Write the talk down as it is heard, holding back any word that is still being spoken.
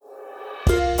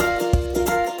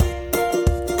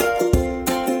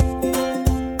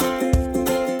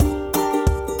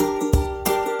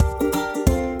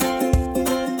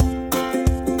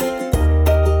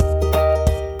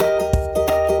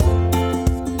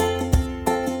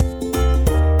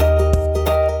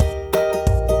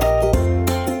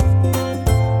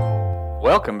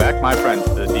Welcome back, my friends,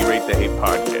 to the Derate the Hate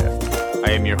podcast.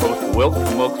 I am your host, Wilk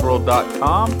from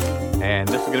WilksWorld.com, and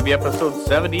this is going to be episode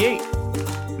 78.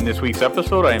 In this week's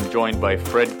episode, I am joined by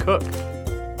Fred Cook,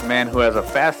 a man who has a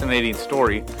fascinating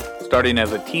story, starting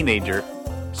as a teenager,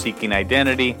 seeking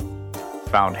identity,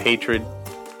 found hatred.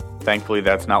 Thankfully,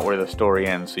 that's not where the story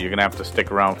ends, so you're going to have to stick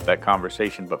around for that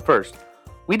conversation. But first,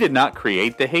 we did not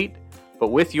create the hate, but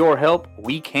with your help,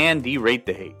 we can derate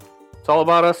the hate. It's all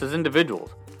about us as individuals.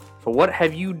 So what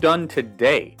have you done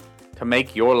today to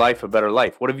make your life a better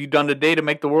life? What have you done today to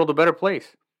make the world a better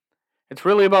place? It's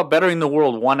really about bettering the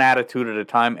world one attitude at a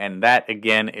time, and that,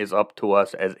 again, is up to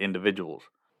us as individuals.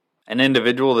 An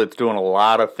individual that's doing a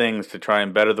lot of things to try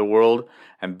and better the world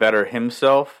and better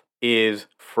himself is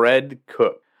Fred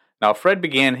Cook. Now, Fred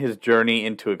began his journey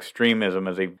into extremism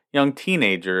as a young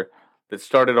teenager that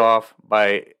started off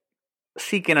by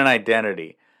seeking an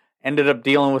identity, ended up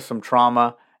dealing with some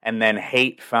trauma, and then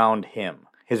hate found him.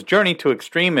 His journey to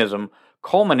extremism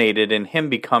culminated in him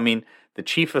becoming the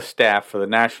chief of staff for the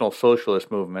National Socialist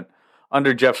Movement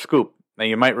under Jeff Schoep. Now,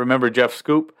 you might remember Jeff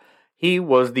Schoep. He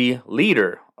was the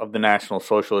leader of the National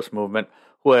Socialist Movement,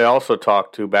 who I also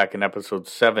talked to back in episode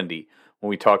 70 when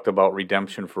we talked about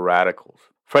redemption for radicals.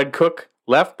 Fred Cook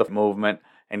left the movement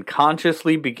and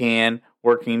consciously began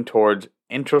working towards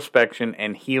introspection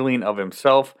and healing of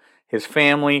himself, his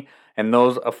family, and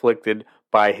those afflicted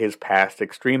by his past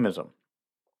extremism.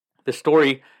 The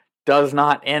story does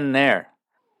not end there.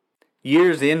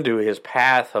 Years into his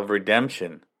path of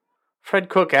redemption, Fred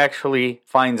Cook actually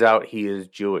finds out he is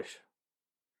Jewish.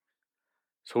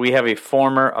 So we have a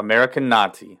former American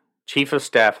Nazi, chief of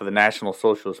staff of the National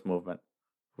Socialist Movement,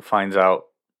 who finds out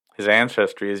his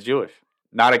ancestry is Jewish.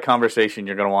 Not a conversation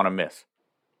you're going to want to miss.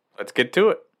 Let's get to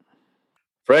it.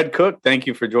 Fred Cook, thank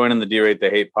you for joining the Derate the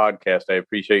Hate podcast. I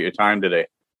appreciate your time today.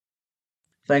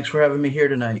 Thanks for having me here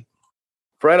tonight.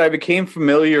 Fred, I became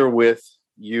familiar with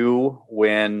you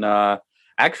when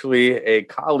actually a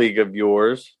colleague of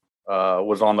yours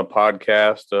was on the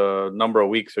podcast a number of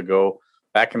weeks ago.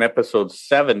 Back in episode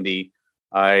 70,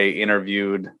 I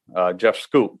interviewed Jeff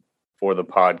Schoep for the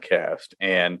podcast,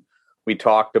 and we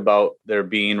talked about there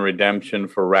being redemption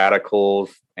for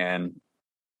radicals, and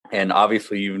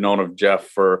obviously you've known of Jeff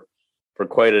for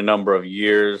quite a number of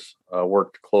years,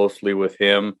 worked closely with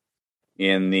him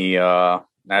in the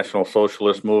National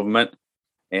Socialist Movement.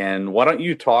 And why don't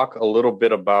you talk a little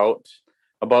bit about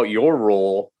your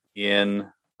role in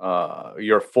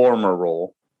your former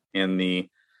role in the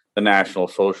National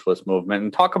Socialist Movement,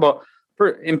 and talk about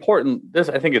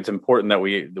I think it's important that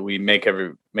we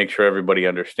make sure everybody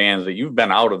understands that you've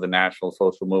been out of the National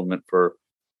Social Movement for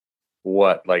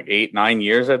what, like 8-9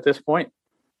 years at this point?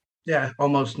 Yeah,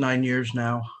 almost 9 years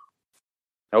now.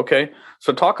 Okay,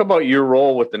 so talk about your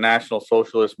role with the National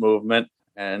Socialist Movement,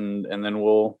 and then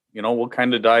we'll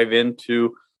kind of dive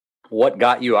into what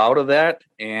got you out of that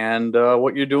and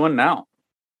what you're doing now.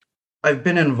 I've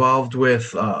been involved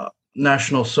with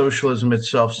National Socialism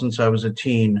itself since I was a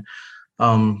teen.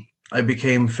 I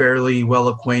became fairly well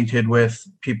acquainted with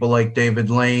people like David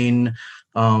Lane,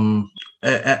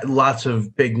 lots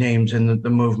of big names in the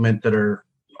movement that are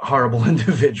horrible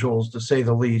individuals, to say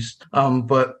the least.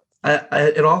 But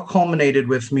it all culminated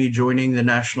with me joining the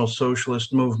National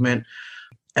Socialist Movement.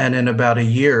 And in about a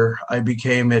year, I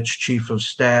became its chief of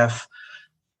staff.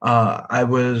 I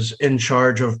was in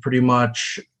charge of pretty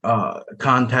much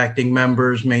contacting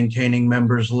members, maintaining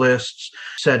members' lists,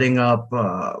 setting up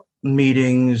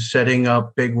meetings, setting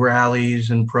up big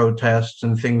rallies and protests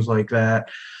and things like that.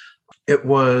 It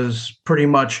was pretty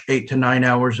much 8 to 9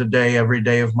 hours a day, every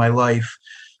day of my life,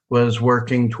 was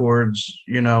working towards,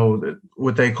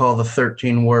 what they call the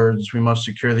 13 words. We must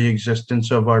secure the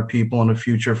existence of our people and a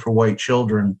future for white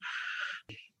children.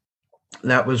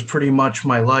 That was pretty much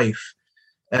my life.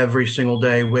 Every single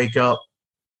day, wake up,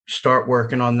 start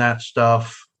working on that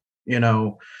stuff,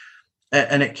 and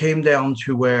it came down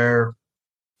to where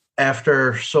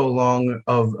after so long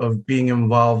of being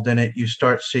involved in it, you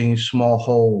start seeing small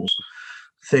holes,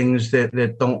 things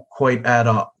that don't quite add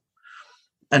up.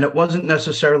 And it wasn't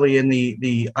necessarily in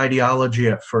the ideology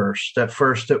at first. At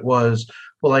first it was,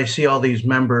 well, I see all these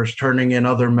members turning in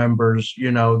other members,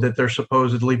 that they're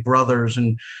supposedly brothers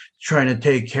and trying to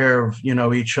take care of,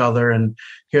 each other. And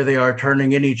here they are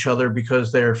turning in each other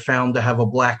because they're found to have a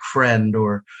black friend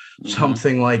or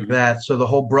something like that. So the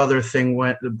whole brotherhood thing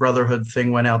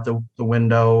went out the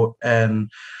window.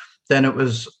 And then it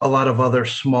was a lot of other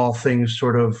small things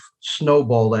sort of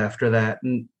snowballed after that.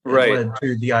 And it led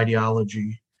to the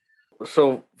ideology.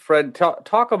 So, Fred,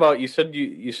 talk about, you said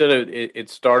it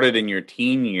started in your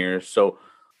teen years. So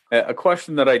a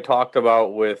question that I talked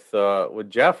about with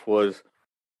Jeff was,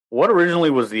 what originally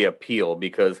was the appeal?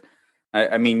 Because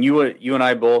I mean, you and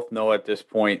I both know at this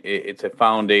point it's a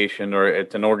foundation, or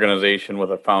it's an organization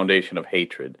with a foundation of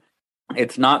hatred.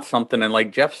 It's not something, and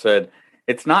like Jeff said,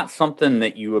 it's not something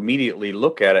that you immediately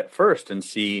look at first and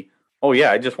see, oh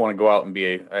yeah, I just want to go out and be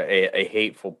a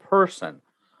hateful person.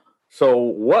 So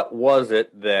what was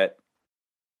it that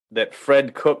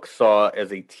Fred Cook saw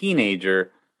as a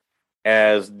teenager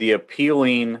as the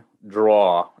appealing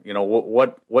draw? You know,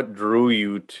 what drew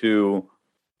you to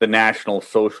the National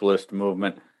Socialist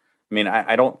movement? I mean,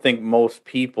 I don't think most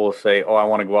people say, "Oh, I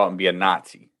want to go out and be a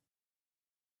Nazi."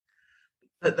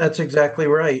 That's exactly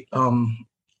right.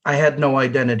 I had no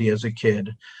identity as a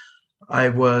kid. I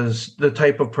was the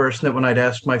type of person that when I'd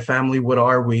ask my family, what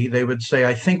are we? They would say,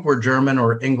 I think we're German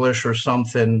or English or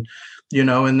something,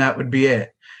 and that would be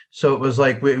it. So it was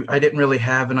like I didn't really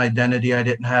have an identity. I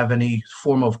didn't have any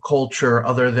form of culture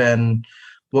other than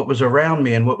what was around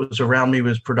me. And what was around me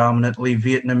was predominantly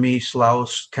Vietnamese,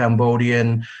 Laos,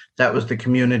 Cambodian. That was the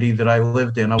community that I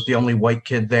lived in. I was the only white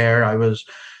kid there. I was,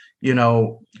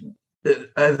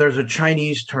 there's a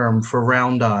Chinese term for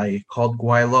round eye called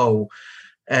Guai Lo.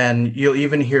 And you'll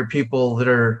even hear people that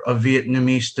are of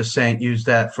Vietnamese descent use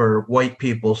that for white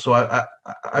people. So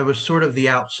I was sort of the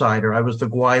outsider. I was the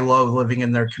Guai Lo living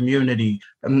in their community.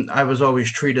 And I was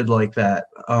always treated like that.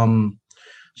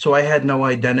 So I had no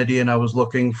identity, and I was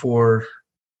looking for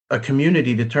a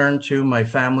community to turn to. My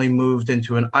family moved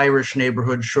into an Irish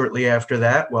neighborhood shortly after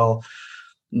that. Well,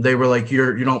 they were like,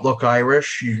 you don't look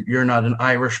Irish. You're not an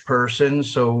Irish person.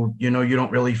 So, you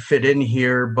don't really fit in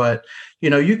here, but,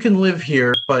 you can live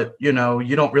here, but, you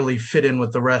don't really fit in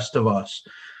with the rest of us.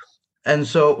 And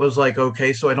so it was like,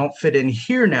 okay, so I don't fit in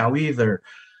here now either.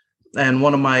 And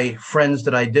one of my friends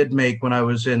that I did make when I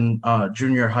was in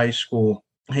junior high school,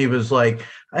 he was like,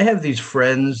 I have these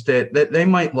friends that they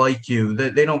might like you,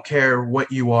 that they don't care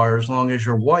what you are as long as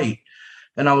you're white.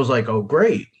 And I was like, oh,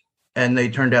 great. And they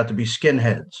turned out to be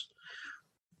skinheads.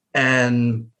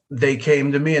 And they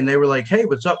came to me and they were like, hey,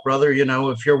 what's up, brother?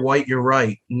 If you're white, you're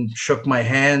right. And shook my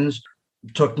hands,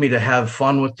 took me to have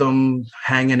fun with them,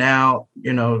 hanging out.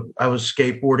 I was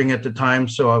skateboarding at the time,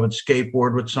 so I would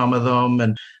skateboard with some of them.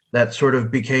 And that sort of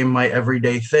became my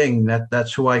everyday thing.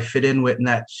 That's who I fit in with. And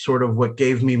that's sort of what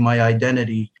gave me my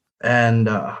identity. And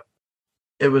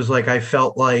it was like I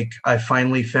felt like I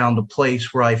finally found a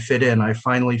place where I fit in. I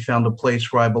finally found a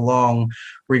place where I belong,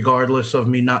 regardless of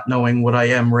me not knowing what I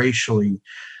am racially.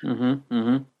 Mm-hmm,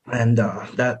 mm-hmm. And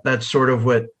that's sort of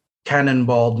what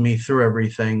cannonballed me through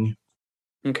everything.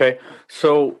 Okay,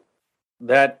 so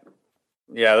I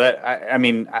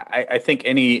think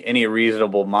any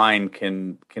reasonable mind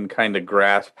can kind of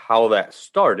grasp how that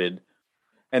started,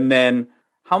 and then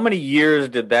how many years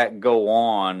did that go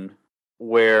on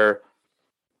where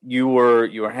you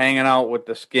were hanging out with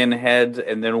the skinheads,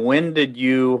 and then when did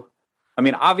you? I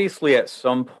mean, obviously, at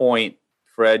some point,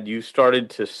 Fred, you started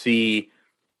to see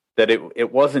that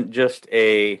it wasn't just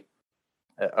a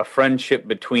friendship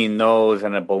between those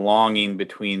and a belonging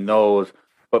between those,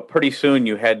 but pretty soon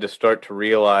you had to start to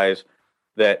realize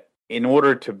that in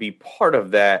order to be part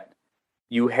of that,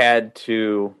 you had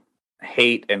to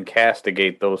hate and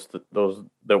castigate those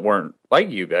that weren't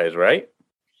like you guys, right?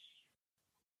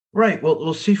 Right.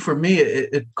 Well, see, for me,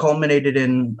 it culminated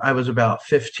in I was about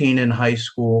 15 in high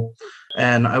school,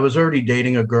 and I was already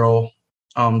dating a girl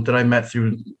that I met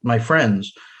through my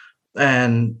friends.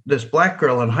 And this black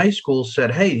girl in high school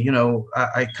said, hey,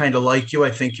 I kind of like you.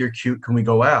 I think you're cute. Can we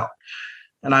go out?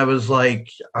 And I was like,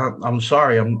 I'm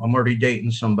sorry, I'm already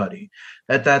dating somebody.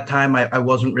 At that time, I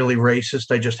wasn't really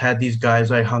racist. I just had these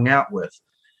guys I hung out with.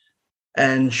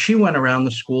 And she went around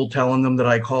the school telling them that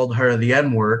I called her the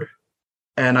N-word.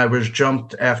 And I was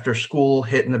jumped after school,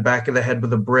 hit in the back of the head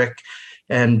with a brick,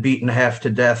 and beaten half to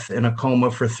death in a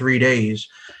coma for 3 days.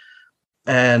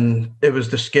 And it was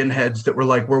the skinheads that were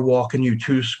like, we're walking you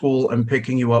to school and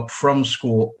picking you up from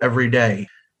school every day.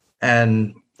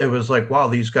 And it was like, wow,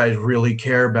 these guys really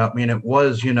care about me. And it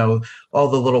was, all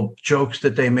the little jokes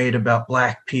that they made about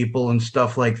black people and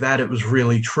stuff like that. It was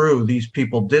really true. These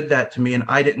people did that to me. And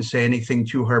I didn't say anything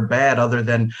to her bad other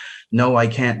than, no, I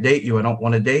can't date you. I don't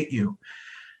want to date you.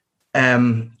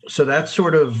 So that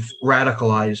sort of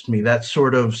radicalized me. That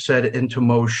sort of set into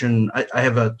motion. I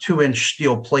have a 2-inch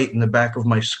steel plate in the back of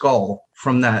my skull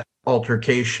from that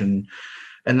altercation.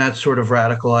 And that sort of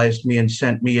radicalized me and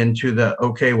sent me into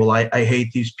okay, well, I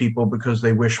hate these people because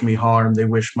they wish me harm. They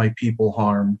wish my people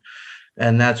harm.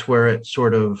 And that's where it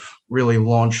sort of really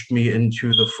launched me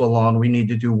into the full on, we need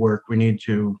to do work. We need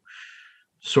to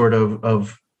sort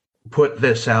of put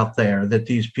this out there that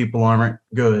these people aren't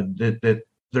good, that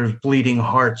there's bleeding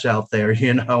hearts out there,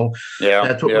 Yeah.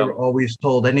 That's what we Yeah. were always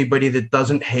told. Anybody that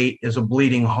doesn't hate is a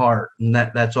bleeding heart, and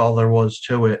that's all there was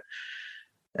to it.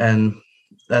 And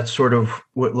that's sort of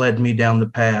what led me down the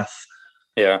path.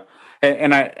 Yeah.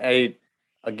 And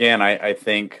I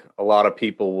think a lot of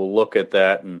people will look at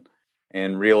that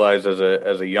and realize as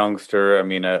a youngster, I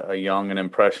mean, a young and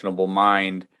impressionable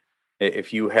mind,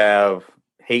 if you have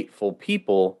hateful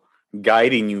people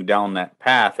guiding you down that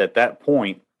path, at that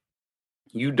point,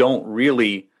 you don't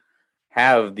really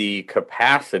have the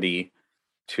capacity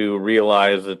to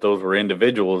realize that those were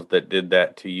individuals that did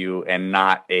that to you and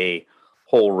not a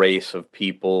whole race of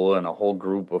people and a whole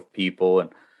group of people.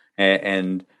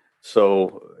 And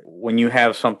so when you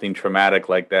have something traumatic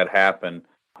like that happen,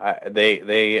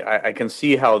 I can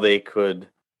see how they could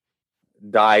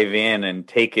dive in and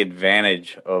take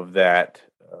advantage of that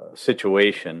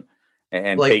situation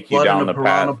and Like take you blood in down a the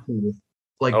piranha path. pool.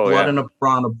 Like Oh blood yeah, in a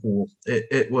piranha pool.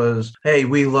 It was, hey,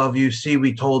 we love you. See,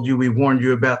 we told you, we warned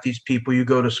you about these people you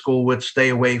go to school with. Stay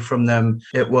away from them.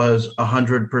 It was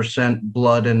 100%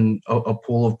 blood in a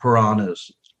pool of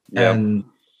piranhas, yep, and yep.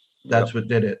 that's what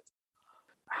did it.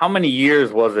 How many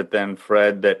years was it then,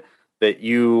 Fred, that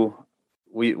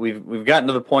we've gotten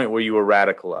to the point where you were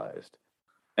radicalized,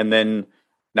 and then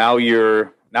now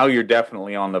you're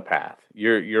definitely on the path.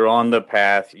 You're on the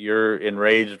path. You're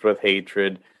enraged with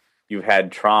hatred. You've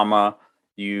had trauma.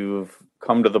 You've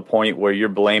come to the point where you're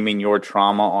blaming your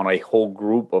trauma on a whole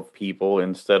group of people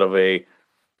instead of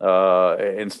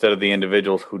instead of the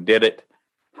individuals who did it.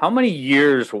 How many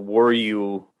years were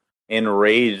you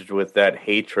enraged with that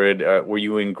hatred? Were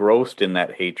you engrossed in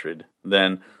that hatred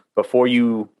then before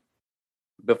you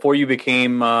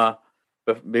became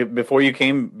before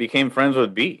you became friends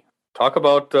with B? Talk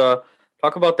about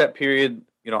that period.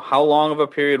 How long of a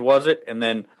period was it, and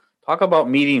then talk about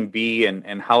meeting B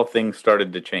and how things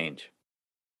started to change.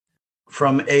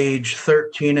 From age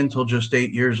 13 until just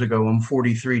 8 years ago, I'm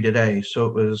 43 today. So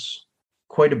it was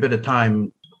quite a bit of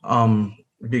time.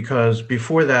 Because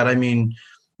before that, I mean,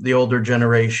 the older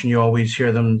generation, you always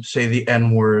hear them say the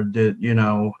N word,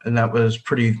 and that was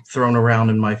pretty thrown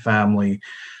around in my family.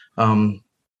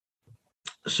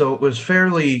 So it was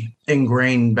fairly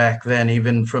ingrained back then,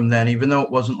 even from then, even though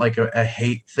it wasn't like a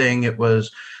hate thing, it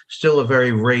was still a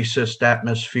very racist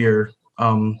atmosphere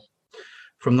from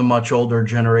the much older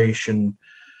generation.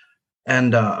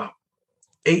 And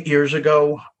 8 years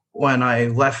ago, when I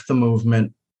left the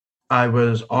movement, I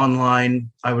was online.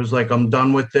 I was like, I'm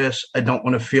done with this. I don't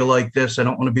want to feel like this. I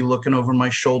don't want to be looking over my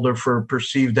shoulder for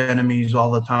perceived enemies all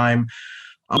the time.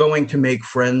 I'm going to make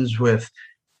friends with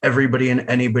everybody and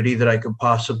anybody that I could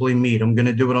possibly meet. I'm going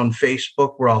to do it on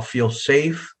Facebook where I'll feel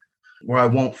safe, where I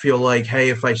won't feel like, hey,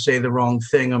 if I say the wrong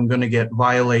thing, I'm going to get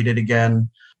violated again.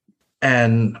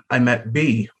 And I met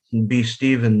B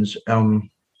Stevens. When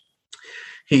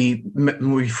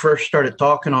we first started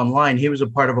talking online, he was a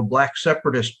part of a Black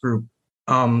separatist group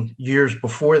years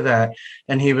before that.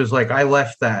 And he was like, I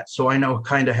left that. So I know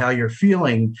kind of how you're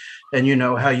feeling, and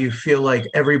how you feel like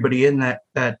everybody in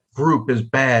that group is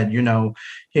bad.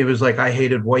 He was like, I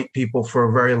hated white people for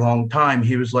a very long time.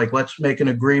 He was like, let's make an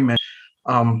agreement.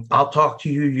 I'll talk to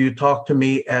you. You talk to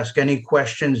me. Ask any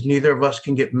questions. Neither of us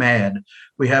can get mad.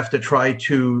 We have to try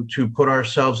to put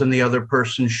ourselves in the other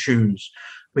person's shoes.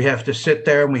 We have to sit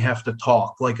there and we have to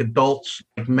talk like adults,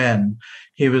 like men.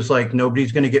 He was like,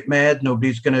 nobody's going to get mad.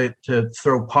 Nobody's going to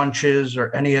throw punches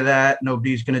or any of that.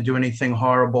 Nobody's going to do anything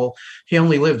horrible. He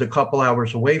only lived a couple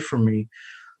hours away from me.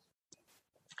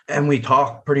 And we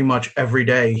talked pretty much every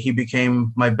day. He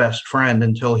became my best friend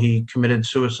until he committed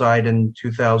suicide in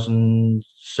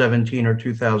 2017 or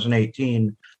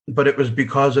 2018. But it was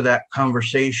because of that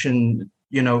conversation,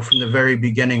 from the very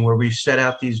beginning, where we set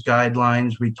out these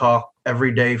guidelines. We talked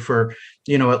every day for,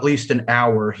 at least an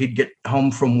hour. He'd get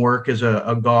home from work as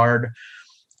a guard,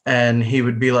 and he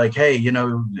would be like, hey,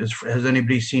 has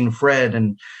anybody seen Fred?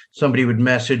 And somebody would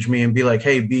message me and be like,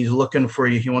 hey, B's looking for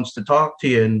you. He wants to talk to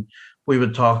you. And we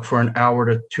would talk for an hour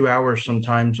to 2 hours,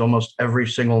 sometimes almost every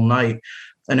single night.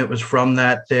 And it was from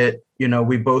that,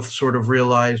 we both sort of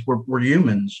realized we're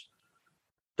humans.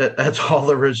 That's all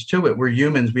there is to it. We're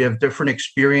humans. We have different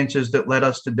experiences that led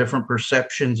us to different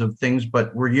perceptions of things,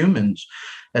 but we're humans.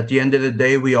 At the end of the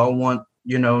day, we all want,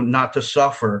 not to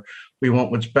suffer. We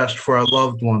want what's best for our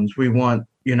loved ones. We want,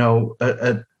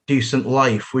 a decent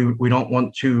life. We don't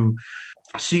want to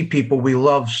see people we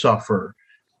love suffer.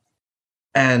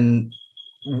 And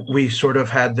we sort of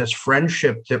had this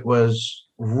friendship that was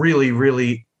really,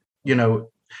 really,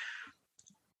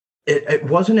 it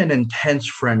wasn't an intense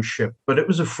friendship, but it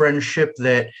was a friendship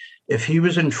that if he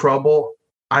was in trouble,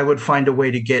 I would find a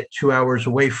way to get 2 hours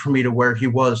away from me to where he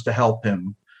was to help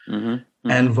him,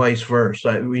 and vice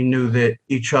versa. We knew that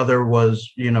each other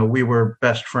was, we were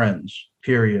best friends,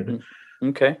 period.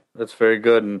 Okay, that's very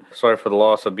good. And sorry for the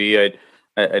loss of B.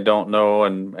 I don't know,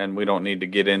 and we don't need to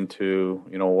get into,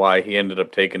 why he ended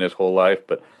up taking his whole life.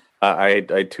 But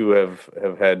I too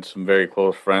have had some very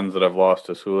close friends that I've lost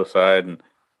to suicide,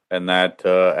 and that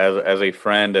as a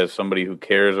friend, as somebody who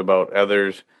cares about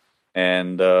others,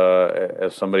 and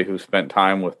as somebody who spent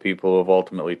time with people who have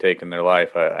ultimately taken their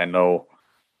life, I know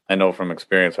from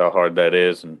experience how hard that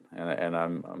is, and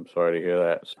I'm sorry to hear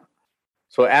that.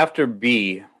 So after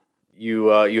B, you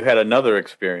had another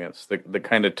experience that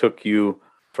kind of took you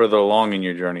further along in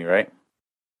your journey, right?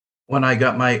 When I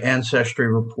got my ancestry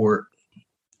report,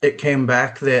 it came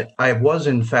back that I was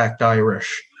in fact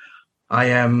Irish. I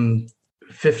am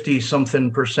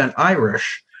 50-something%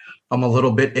 Irish. I'm a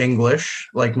little bit English,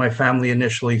 like my family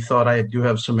initially thought I do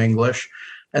have some English,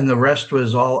 and the rest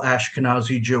was all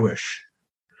Ashkenazi Jewish.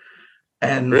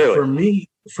 And really?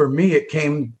 for me, it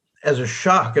came as a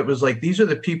shock. It was like, these are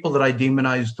the people that I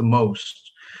demonized the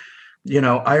most.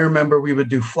 I remember we would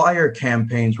do flyer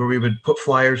campaigns where we would put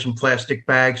flyers in plastic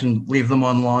bags and leave them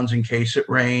on lawns in case it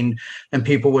rained, and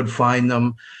people would find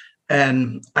them.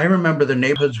 And I remember the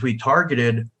neighborhoods we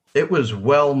targeted, it was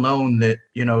well known that,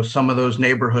 some of those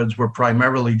neighborhoods were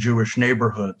primarily Jewish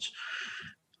neighborhoods,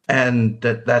 and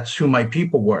that's who my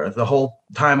people were. The whole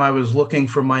time I was looking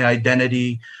for my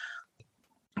identity,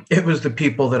 it was the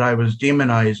people that I was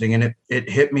demonizing, and it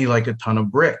hit me like a ton of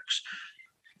bricks.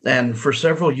 And for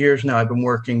several years now, I've been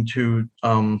working to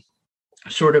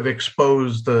sort of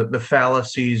expose the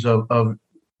fallacies of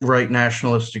right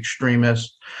nationalist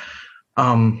extremists.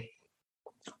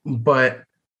 But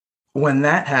when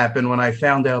that happened, when I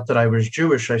found out that I was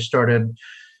Jewish, I started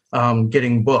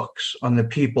getting books on the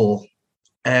people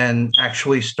and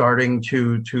actually starting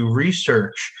to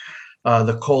research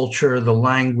the culture, the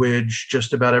language,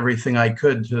 just about everything I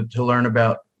could to learn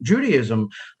about Judaism.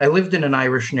 I lived in an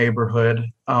Irish neighborhood.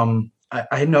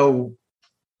 I know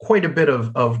quite a bit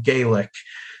of Gaelic,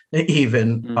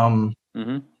 even.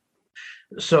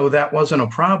 So that wasn't a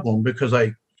problem because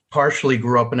I partially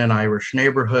grew up in an Irish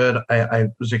neighborhood. I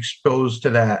was exposed to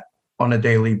that on a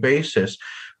daily basis,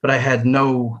 but I had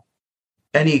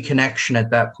any connection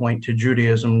at that point to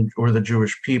Judaism or the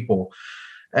Jewish people.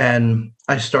 And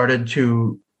I started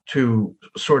to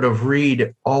sort of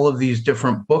read all of these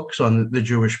different books on the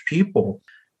Jewish people.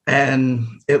 And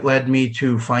it led me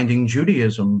to finding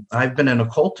Judaism. I've been an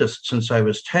occultist since I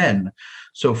was 10.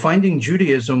 So finding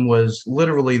Judaism was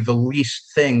literally the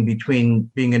least thing between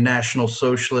being a National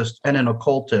Socialist and an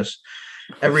occultist.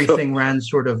 Everything ran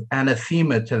sort of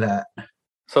anathema to that.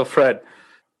 So Fred,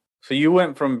 you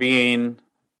went from being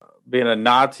a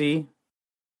Nazi,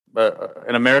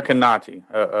 an American Nazi,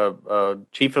 a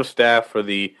chief of staff for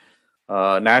the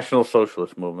National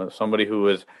Socialist Movement, somebody who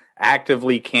was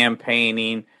actively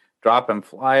campaigning, dropping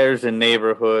flyers in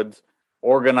neighborhoods,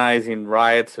 organizing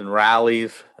riots and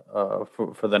rallies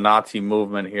for the Nazi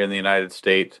movement here in the United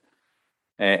States,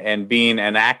 and being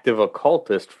an active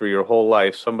occultist for your whole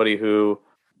life, somebody who,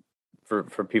 for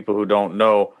people who don't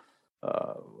know,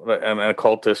 an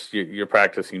occultist, you're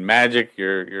practicing magic,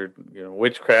 you're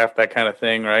witchcraft, that kind of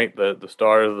thing, right? The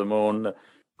stars, the moon,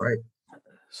 right?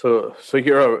 So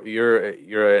you're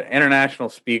an international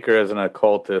speaker as an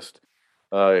occultist.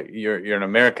 You're an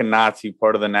American Nazi,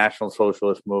 part of the National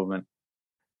Socialist Movement.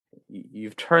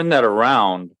 You've turned that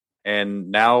around, and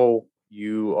now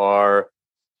you are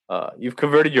you've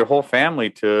converted your whole family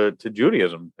to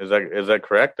Judaism. Is that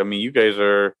correct? I mean, you guys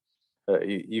are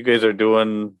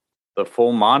doing the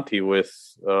full Monty with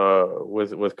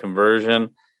conversion,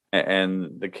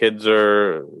 and the kids.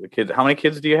 How many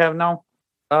kids do you have now,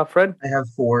 Fred? I have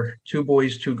 4, 2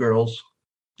 boys, 2 girls.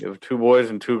 You have 2 boys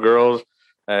and 2 girls,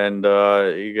 and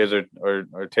you guys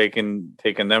are taking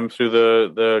them through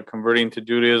the converting to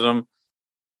Judaism.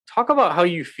 Talk about how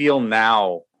you feel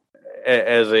now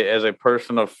as a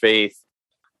person of faith,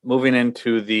 moving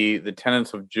into the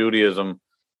tenets of Judaism,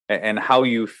 and how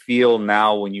you feel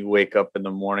now when you wake up in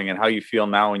the morning, and how you feel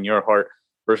now in your heart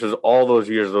versus all those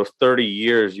years, those 30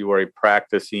 years you were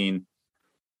practicing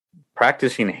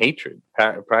hatred,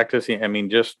 practicing. I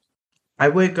mean, I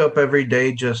wake up every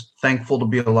day just thankful to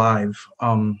be alive.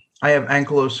 I have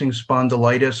ankylosing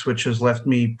spondylitis, which has left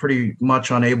me pretty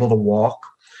much unable to walk.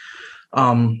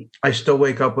 I still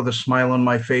wake up with a smile on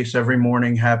my face every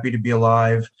morning, happy to be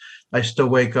alive. I still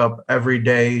wake up every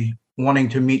day wanting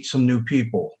to meet some new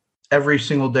people. Every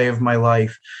single day of my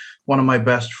life. One of my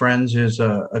best friends is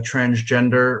a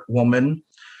transgender woman.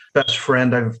 Best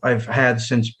friend I've had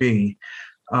since B.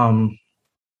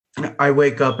 I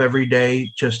wake up every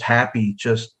day just happy,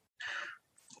 just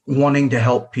wanting to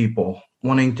help people,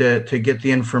 wanting to get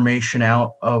the information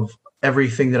out of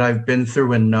everything that I've been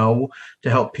through and know, to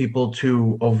help people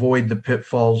to avoid the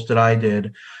pitfalls that I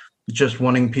did. Just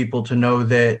wanting people to know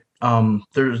that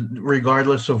there's,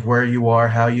 regardless of where you are,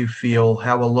 how you feel,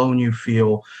 how alone you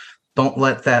feel, don't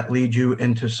let that lead you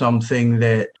into something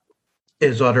that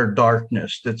is utter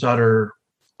darkness, that's utter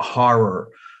horror.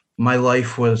 My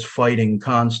life was fighting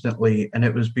constantly, and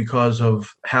it was because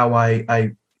of how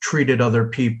I treated other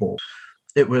people.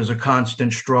 It was a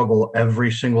constant struggle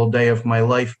every single day of my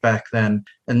life back then.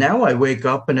 And now I wake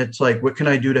up and it's like, what can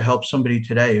I do to help somebody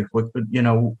today? What,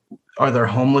 are there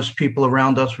homeless people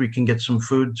around us we can get some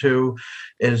food to?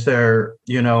 Is there,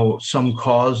 some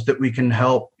cause that we can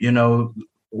help,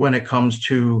 when it comes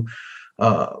to,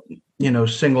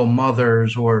 single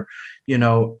mothers or,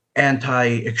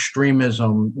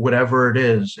 anti-extremism, whatever it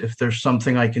is. If there's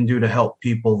something I can do to help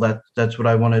people, that's what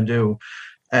I want to do.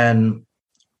 And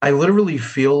I literally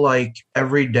feel like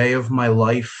every day of my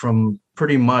life, from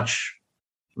pretty much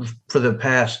for the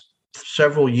past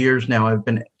several years now, I've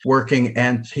been working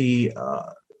not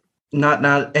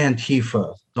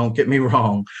Antifa, don't get me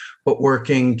wrong, but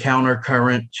working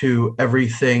countercurrent to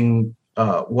everything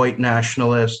white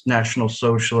nationalist, national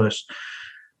socialist.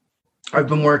 I've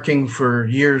been working for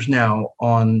years now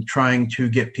on trying to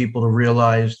get people to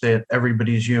realize that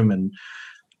everybody's human.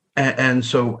 And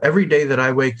so every day that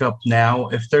I wake up now,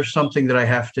 if there's something that I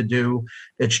have to do,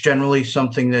 it's generally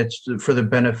something that's for the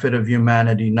benefit of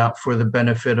humanity, not for the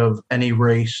benefit of any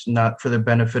race, not for the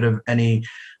benefit of any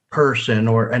person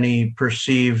or any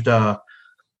perceived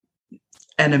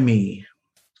enemy.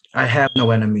 I have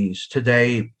no enemies.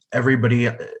 Today, everybody,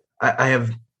 I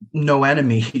have no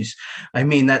enemies. I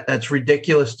mean, that's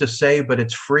ridiculous to say, but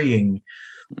it's freeing,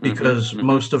 because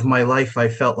most of my life I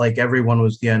felt like everyone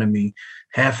was the enemy.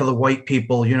 Half of the white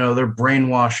people, they're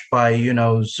brainwashed by,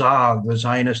 ZOG, the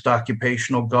Zionist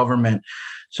occupational government.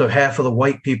 So half of the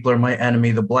white people are my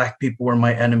enemy. The black people were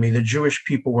my enemy. The Jewish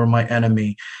people were my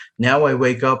enemy. Now I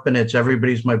wake up and it's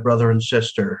everybody's my brother and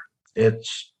sister.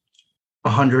 It's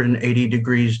 180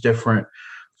 degrees different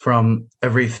from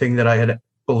everything that I had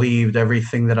believed,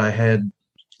 everything that I had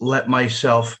let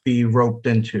myself be roped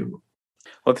into.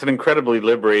 Well, it's an incredibly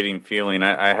liberating feeling.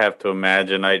 I have to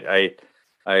imagine. I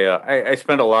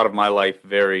spent a lot of my life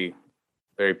very,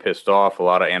 very pissed off. A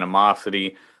lot of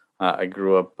animosity. I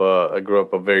grew up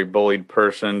a very bullied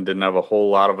person. Didn't have a whole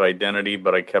lot of identity,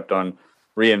 but I kept on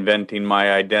reinventing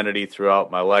my identity throughout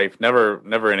my life.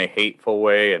 Never in a hateful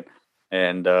way.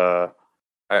 And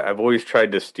I've always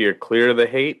tried to steer clear of the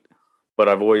hate, but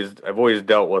I've always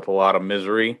dealt with a lot of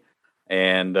misery.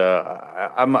 And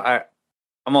I'm a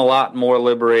lot more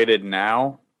liberated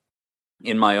now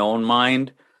in my own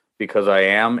mind, because I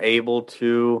am able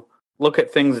to look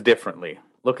at things differently,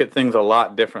 look at things a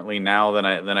lot differently now than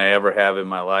I ever have in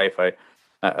my life.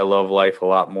 I love life a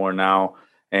lot more now.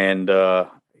 And,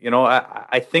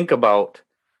 I think about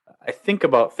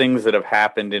things that have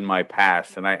happened in my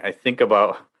past. And I think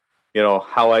about,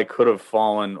 how I could have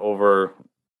fallen over,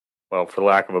 well, for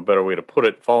lack of a better way to put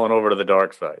it, fallen over to the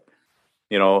dark side.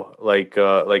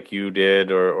 Like you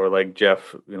did, or like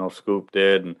Jeff, Scoop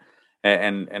did,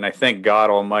 and I thank God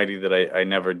Almighty that I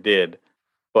never did.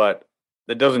 But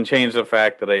that doesn't change the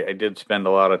fact that I did spend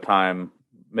a lot of time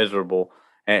miserable,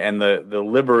 and the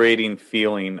liberating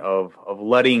feeling of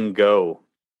letting go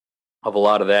of a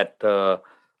lot of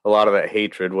that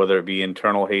hatred, whether it be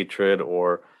internal hatred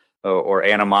or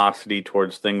animosity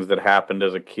towards things that happened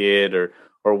as a kid or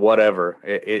whatever.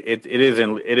 It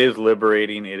is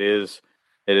liberating. It is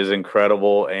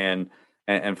incredible. And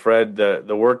Fred,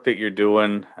 the work that you're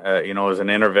doing, as an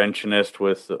interventionist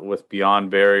with Beyond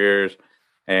Barriers,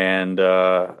 and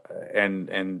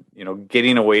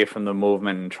getting away from the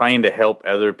movement and trying to help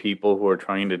other people who are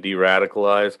trying to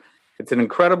de-radicalize, it's an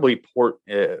incredibly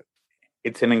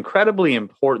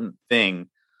important thing,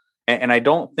 and I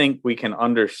don't think we can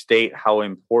understate how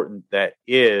important that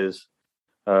is,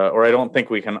 or I don't think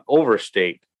we can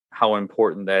overstate how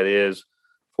important that is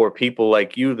for people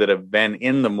like you that have been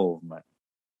in the movement,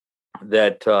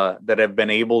 that have been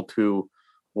able to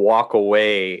walk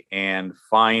away and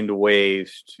find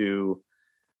ways to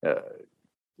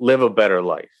live a better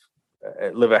life,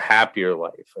 live a happier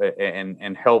life,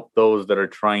 and help those that are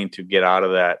trying to get out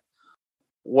of that.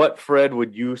 What, Fred,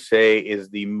 would you say is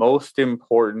the most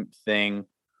important thing,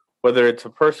 whether it's a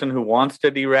person who wants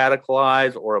to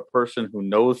de-radicalize or a person who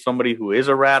knows somebody who is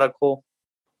a radical?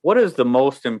 What is the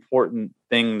most important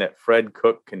thing that Fred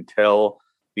Cook can tell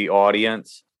the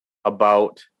audience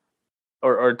about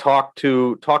or talk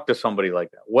to somebody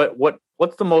like that?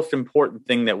 What's the most important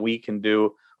thing that we can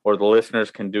do, or the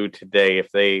listeners can do today,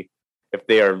 if they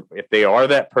are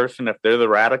that person, if they're the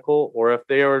radical, or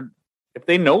if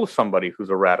they know somebody who's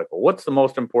a radical? What's the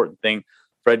most important thing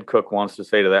Fred Cook wants to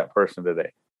say to that person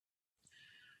today?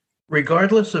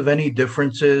 Regardless of any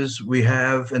differences we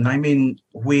have, and I mean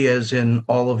we as in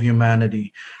all of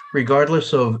humanity,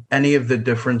 regardless of any of the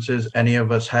differences any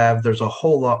of us have, there's a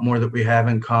whole lot more that we have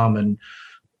in common.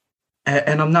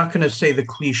 And I'm not going to say the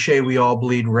cliche, we all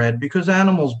bleed red, because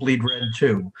animals bleed red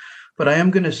too. But I am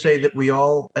going to say that we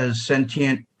all, as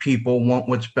sentient people, want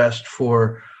what's best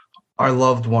for our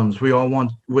loved ones. We all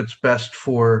want what's best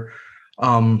for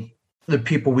the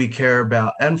people we care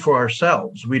about and for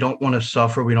ourselves. We don't want to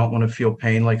suffer. We don't want to feel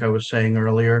pain, like I was saying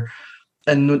earlier,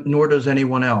 and nor does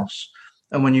anyone else.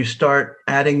 And when you start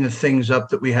adding the things up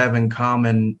that we have in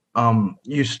common,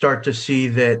 you start to see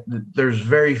that there's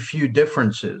very few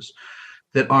differences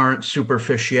that aren't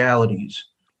superficialities.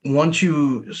 Once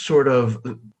you sort of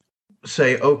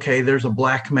say, okay, there's a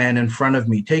black man in front of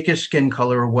me, take his skin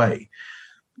color away.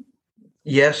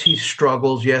 Yes, he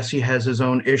struggles. Yes, he has his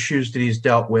own issues that he's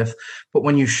dealt with. But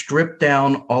when you strip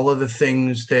down all of the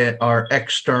things that are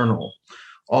external,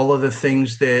 all of the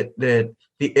things that the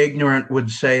ignorant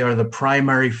would say are the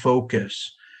primary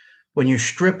focus, when you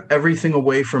strip everything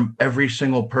away from every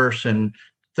single person,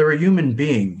 they're a human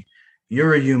being.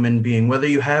 You're a human being. Whether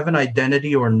you have an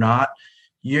identity or not,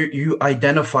 you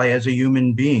identify as a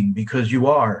human being because you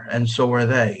are, and so are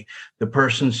they. The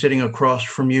person sitting across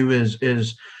from you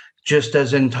is just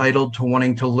as entitled to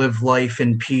wanting to live life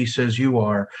in peace as you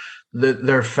are.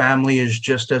 Their family is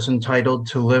just as entitled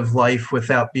to live life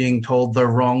without being told they're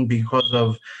wrong because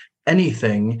of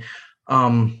anything.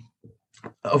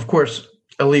 Of course,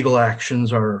 illegal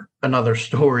actions are another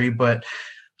story, but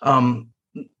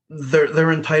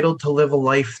they're entitled to live a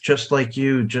life just like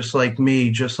you, just like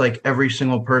me, just like every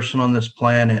single person on this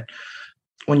planet.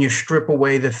 When you strip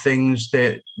away the things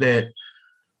that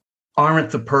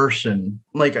aren't the person,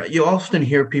 like you often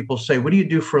hear people say, what do you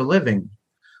do for a living?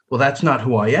 Well, that's not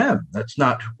who I am. That's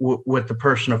not what the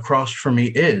person across from me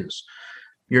is.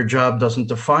 Your job doesn't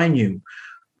define you.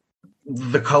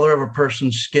 The color of a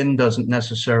person's skin doesn't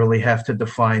necessarily have to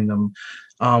define them.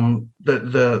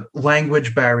 The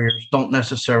language barriers don't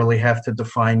necessarily have to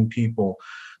define people.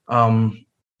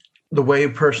 The way a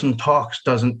person talks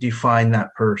doesn't define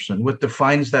that person. What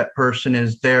defines that person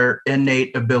is their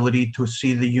innate ability to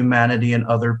see the humanity in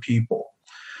other people.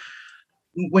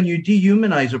 When you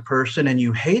dehumanize a person and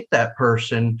you hate that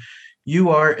person,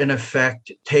 you are in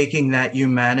effect taking that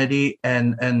humanity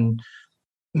and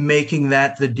making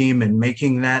that the demon,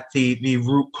 making that the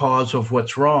root cause of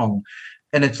what's wrong.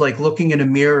 And it's like looking in a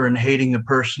mirror and hating the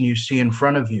person you see in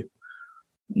front of you.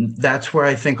 That's where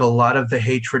I think a lot of the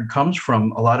hatred comes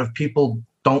from. A lot of people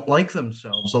don't like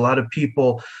themselves. A lot of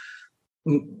people,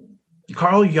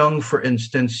 Carl Jung, for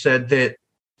instance, said that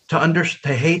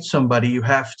to hate somebody, you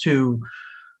have to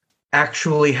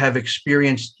actually have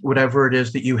experienced whatever it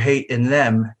is that you hate in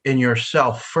them, in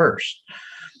yourself first.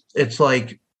 It's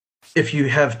like if you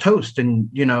have toast and,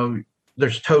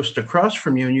 there's toast across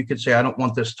from you and you could say, I don't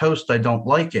want this toast, I don't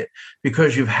like it,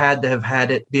 because you've had to have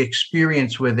had the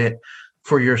experience with it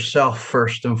for yourself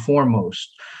first and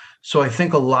foremost. So I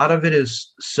think a lot of it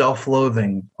is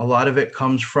self-loathing. A lot of it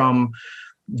comes from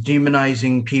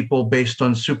demonizing people based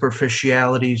on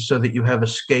superficiality so that you have a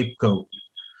scapegoat.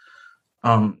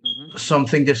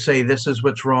 Something to say, this is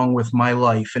what's wrong with my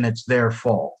life and it's their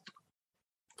fault.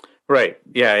 Right.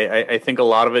 Yeah, I think a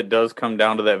lot of it does come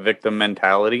down to that victim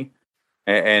mentality.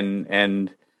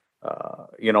 And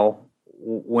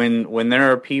when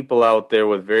there are people out there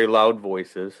with very loud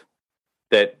voices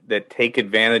that take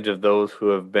advantage of those who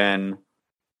have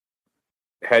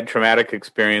had traumatic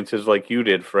experiences like you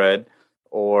did, Fred,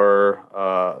 or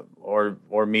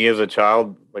me as a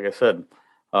child, like I said,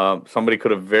 somebody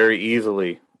could have very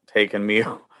easily taken me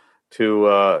to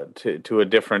a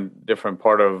different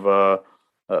part of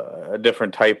a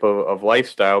different type of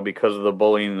lifestyle because of the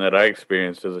bullying that I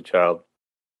experienced as a child.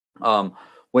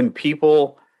 When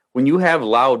you have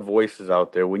loud voices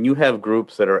out there, when you have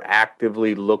groups that are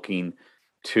actively looking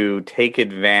to take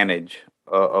advantage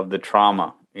of the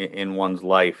trauma in one's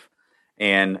life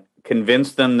and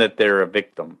convince them that they're a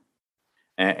victim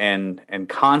and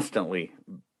constantly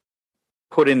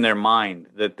put in their mind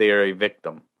that they are a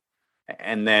victim,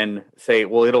 and then say,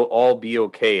 well, it'll all be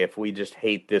okay if we just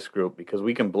hate this group because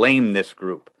we can blame this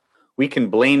group. We can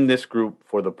blame this group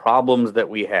for the problems that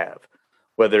we have,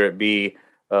 whether it be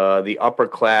the upper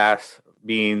class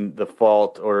being the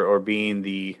fault or being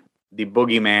the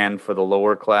boogeyman for the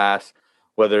lower class,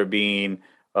 whether it being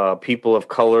people of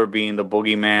color being the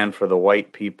boogeyman for the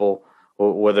white people,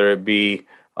 or whether it be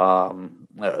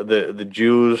the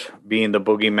Jews being the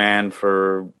boogeyman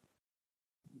for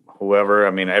whoever.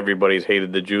 I mean, everybody's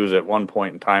hated the Jews at one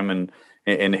point in time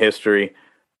in history.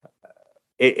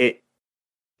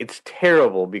 It's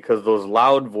terrible because those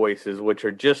loud voices, which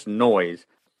are just noise,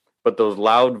 but those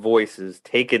loud voices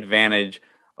take advantage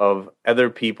of other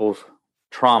people's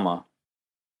trauma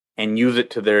and use it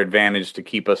to their advantage to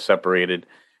keep us separated,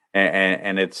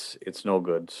 and it's no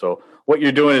good. So what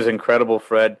you're doing is incredible,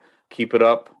 Fred. Keep it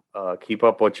up. Keep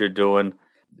up what you're doing.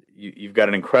 You've got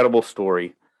an incredible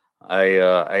story.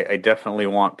 I definitely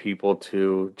want people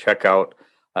to check out.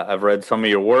 I've read some of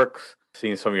your works,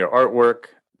 seen some of your artwork.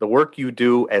 The work you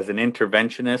do as an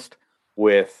interventionist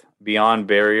with Beyond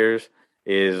Barriers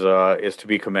is to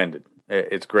be commended.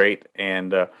 It's great.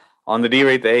 And on the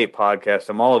D-Rate the Hate podcast,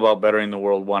 I'm all about bettering the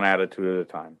world one attitude at a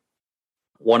time.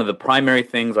 One of the primary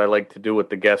things I like to do with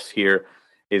the guests here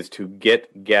is to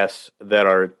get guests that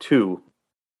are to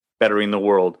bettering the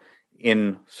world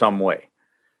in some way.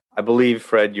 I believe,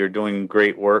 Fred, you're doing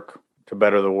great work to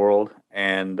better the world.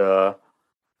 And I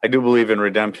do believe in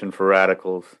redemption for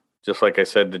radicals, just like I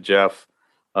said to Jeff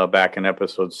back in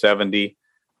episode 70.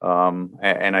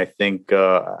 And I think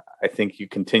you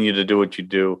continue to do what you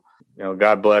do. You know,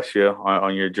 God bless you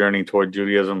on your journey toward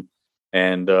Judaism,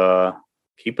 and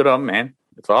keep it up, man.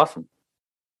 It's awesome.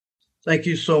 Thank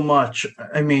you so much.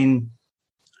 I mean,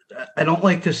 I don't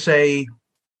like to say,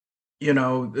 you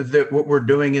know, that what we're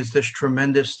doing is this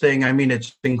tremendous thing. I mean,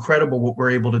 it's incredible what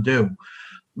we're able to do,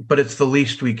 but it's the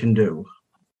least we can do.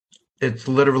 It's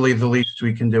literally the least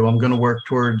we can do. I'm going to work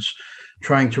towards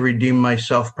trying to redeem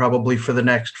myself probably for the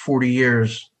next 40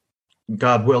 years,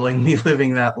 God willing, me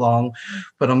living that long,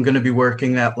 but I'm going to be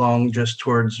working that long just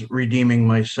towards redeeming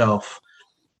myself.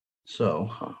 So,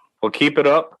 well, keep it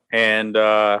up. And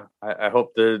I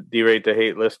hope the D-Rate the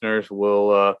Hate listeners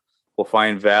will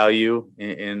find value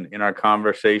in our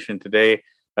conversation today.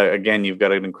 Again, you've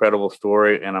got an incredible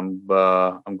story, and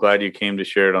I'm glad you came to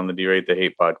share it on the D-Rate the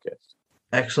Hate podcast.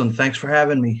 Excellent. Thanks for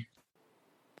having me.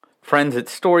 Friends,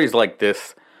 it's stories like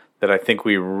this that I think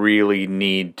we really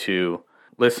need to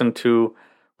listen to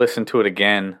it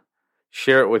again,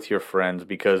 share it with your friends,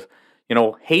 because, you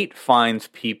know, hate finds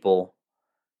people.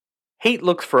 Hate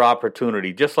looks for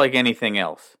opportunity, just like anything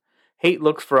else. Hate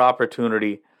looks for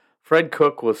opportunity. Fred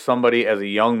Cook was somebody as a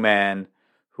young man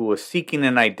who was seeking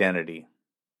an identity,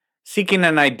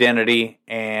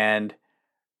 and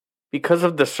because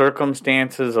of the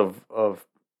circumstances of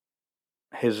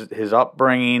his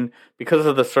upbringing, because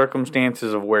of the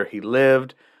circumstances of where he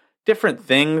lived, different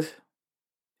things,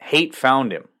 hate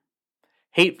found him.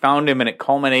 Hate found him, and it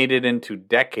culminated into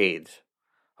decades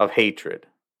of hatred.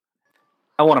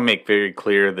 I want to make very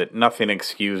clear that nothing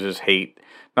excuses hate.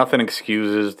 Nothing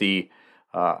excuses the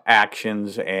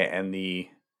actions and the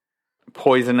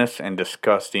poisonous and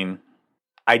disgusting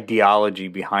ideology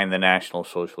behind the National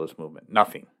Socialist movement.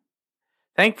 Nothing.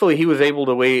 Thankfully, he was able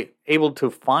to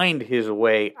find his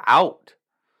way out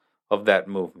of that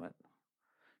movement.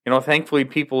 You know, thankfully,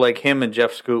 people like him and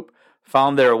Jeff Scoop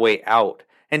found their way out,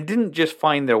 and didn't just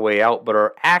find their way out, but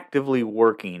are actively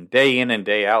working day in and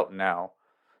day out now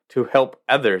to help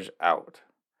others out,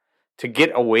 to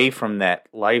get away from that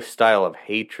lifestyle of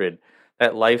hatred,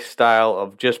 that lifestyle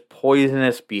of just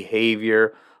poisonous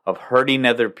behavior, of hurting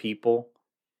other people.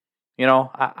 You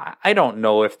know, I don't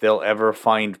know if they'll ever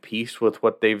find peace with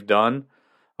what they've done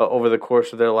over the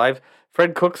course of their lives.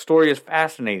 Fred Cook's story is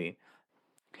fascinating.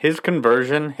 His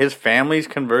conversion, his family's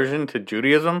conversion to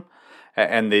Judaism,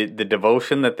 and the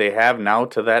devotion that they have now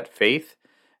to that faith,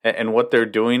 and what they're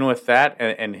doing with that,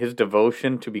 and his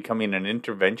devotion to becoming an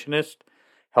interventionist,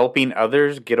 helping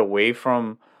others get away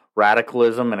from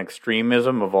radicalism and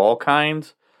extremism of all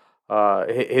kinds,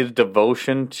 his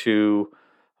devotion to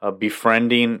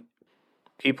befriending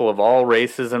people of all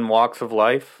races and walks of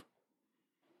life.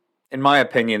 In my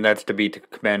opinion, that's to be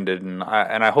commended, and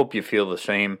I hope you feel the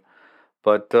same.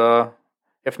 But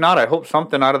if not, I hope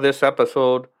something out of this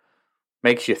episode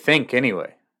makes you think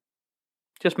anyway.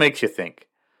 Just makes you think.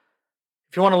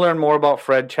 If you want to learn more about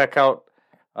Fred, check out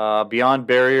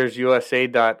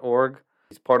beyondbarriersusa.org.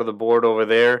 He's part of the board over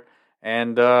there,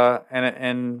 and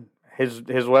his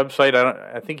website.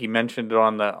 I think he mentioned it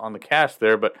on the cast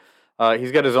there, but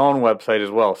he's got his own website as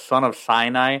well,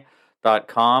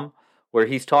 sonofsinai.com, where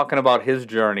he's talking about his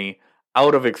journey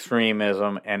out of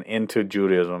extremism and into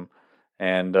Judaism,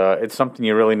 and it's something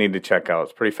you really need to check out.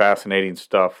 It's pretty fascinating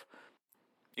stuff.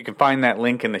 You can find that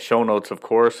link in the show notes, of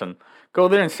course, and go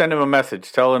there and send him a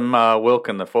message. Tell him Wilk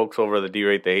and the folks over at the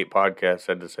D-Rate the Hate podcast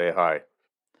said to say hi.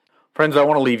 Friends, I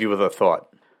want to leave you with a thought.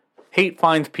 Hate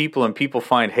finds people and people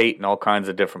find hate in all kinds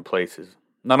of different places.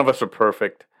 None of us are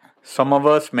perfect. Some of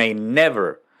us may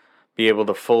never be able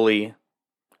to fully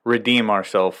redeem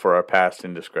ourselves for our past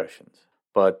indiscretions.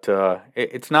 But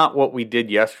it's not what we did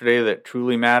yesterday that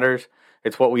truly matters.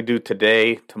 It's what we do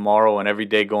today, tomorrow, and every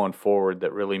day going forward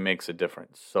that really makes a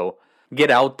difference. So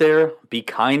get out there, be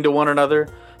kind to one another,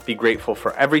 be grateful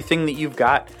for everything that you've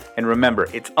got, and remember,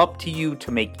 it's up to you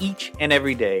to make each and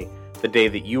every day the day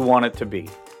that you want it to be.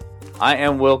 I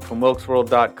am Wilk from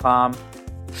WilksWorld.com.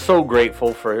 So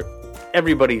grateful for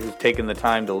everybody who's taken the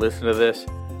time to listen to this.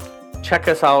 Check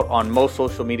us out on most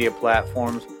social media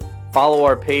platforms. Follow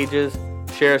our pages.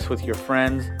 Share us with your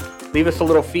friends. Leave us a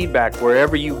little feedback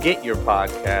wherever you get your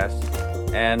podcasts.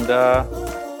 And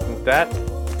with that,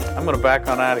 I'm going to back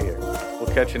on out of here.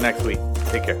 We'll catch you next week.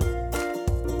 Take care.